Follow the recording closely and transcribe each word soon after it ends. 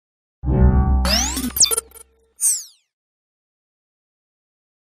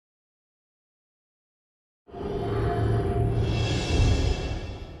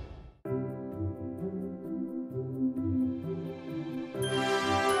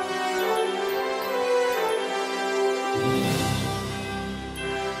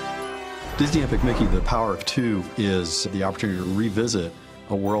Disney Epic Mickey, The Power of Two, is the opportunity to revisit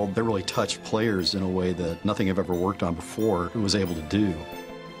a world that really touched players in a way that nothing I've ever worked on before was able to do.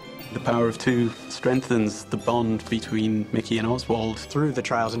 The Power of Two strengthens the bond between Mickey and Oswald. Through the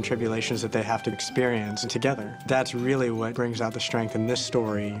trials and tribulations that they have to experience together. That's really what brings out the strength in this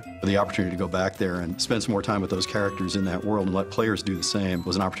story. The opportunity to go back there and spend some more time with those characters in that world and let players do the same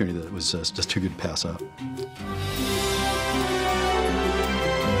was an opportunity that was just too good to pass up.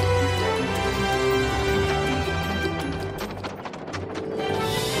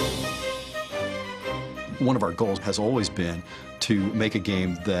 One of our goals has always been to make a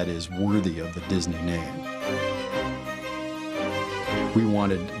game that is worthy of the Disney name. We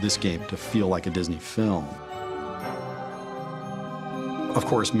wanted this game to feel like a Disney film. Of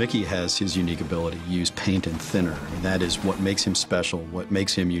course, Mickey has his unique ability to use paint and thinner, and that is what makes him special, what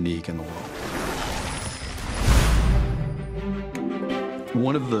makes him unique in the world.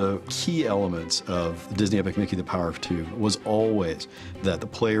 One of the key elements of Disney Epic Mickey, The Power of Two was always that the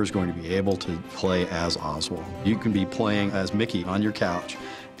player is going to be able to play as Oswald. You can be playing as Mickey on your couch,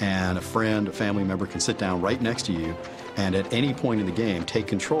 and a friend, a family member can sit down right next to you and at any point in the game take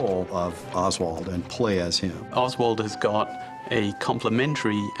control of Oswald and play as him. Oswald has got a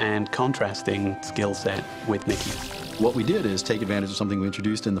complementary and contrasting skill set with Mickey. What we did is take advantage of something we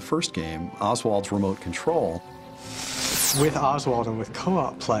introduced in the first game, Oswald's remote control. With Oswald and with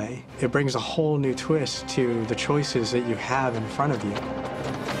co-op play, it brings a whole new twist to the choices that you have in front of you.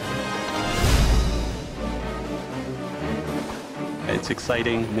 It's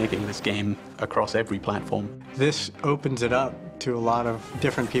exciting making this game across every platform. This opens it up to a lot of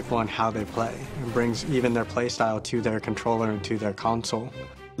different people on how they play and brings even their play style to their controller and to their console.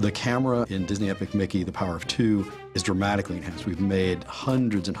 The camera in Disney Epic Mickey, The Power of Two is dramatically enhanced. We've made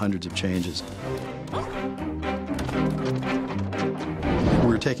hundreds and hundreds of changes.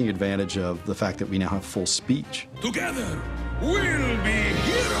 We're taking advantage of the fact that we now have full speech. Together, we'll be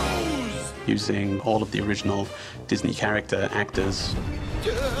heroes! Using all of the original Disney character actors.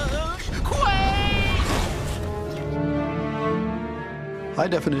 High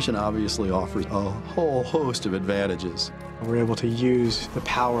definition obviously offers a whole host of advantages. We're able to use the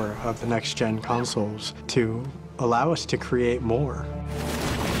power of the next-gen consoles to allow us to create more.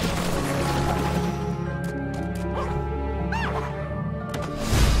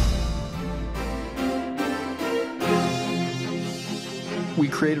 We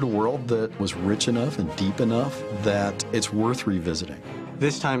created a world that was rich enough and deep enough that it's worth revisiting.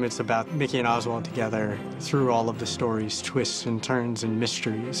 This time it's about Mickey and Oswald together through all of the stories, twists and turns and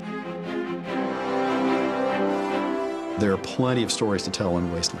mysteries. There are plenty of stories to tell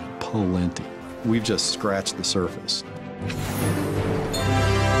in Wasteland, plenty. We've just scratched the surface.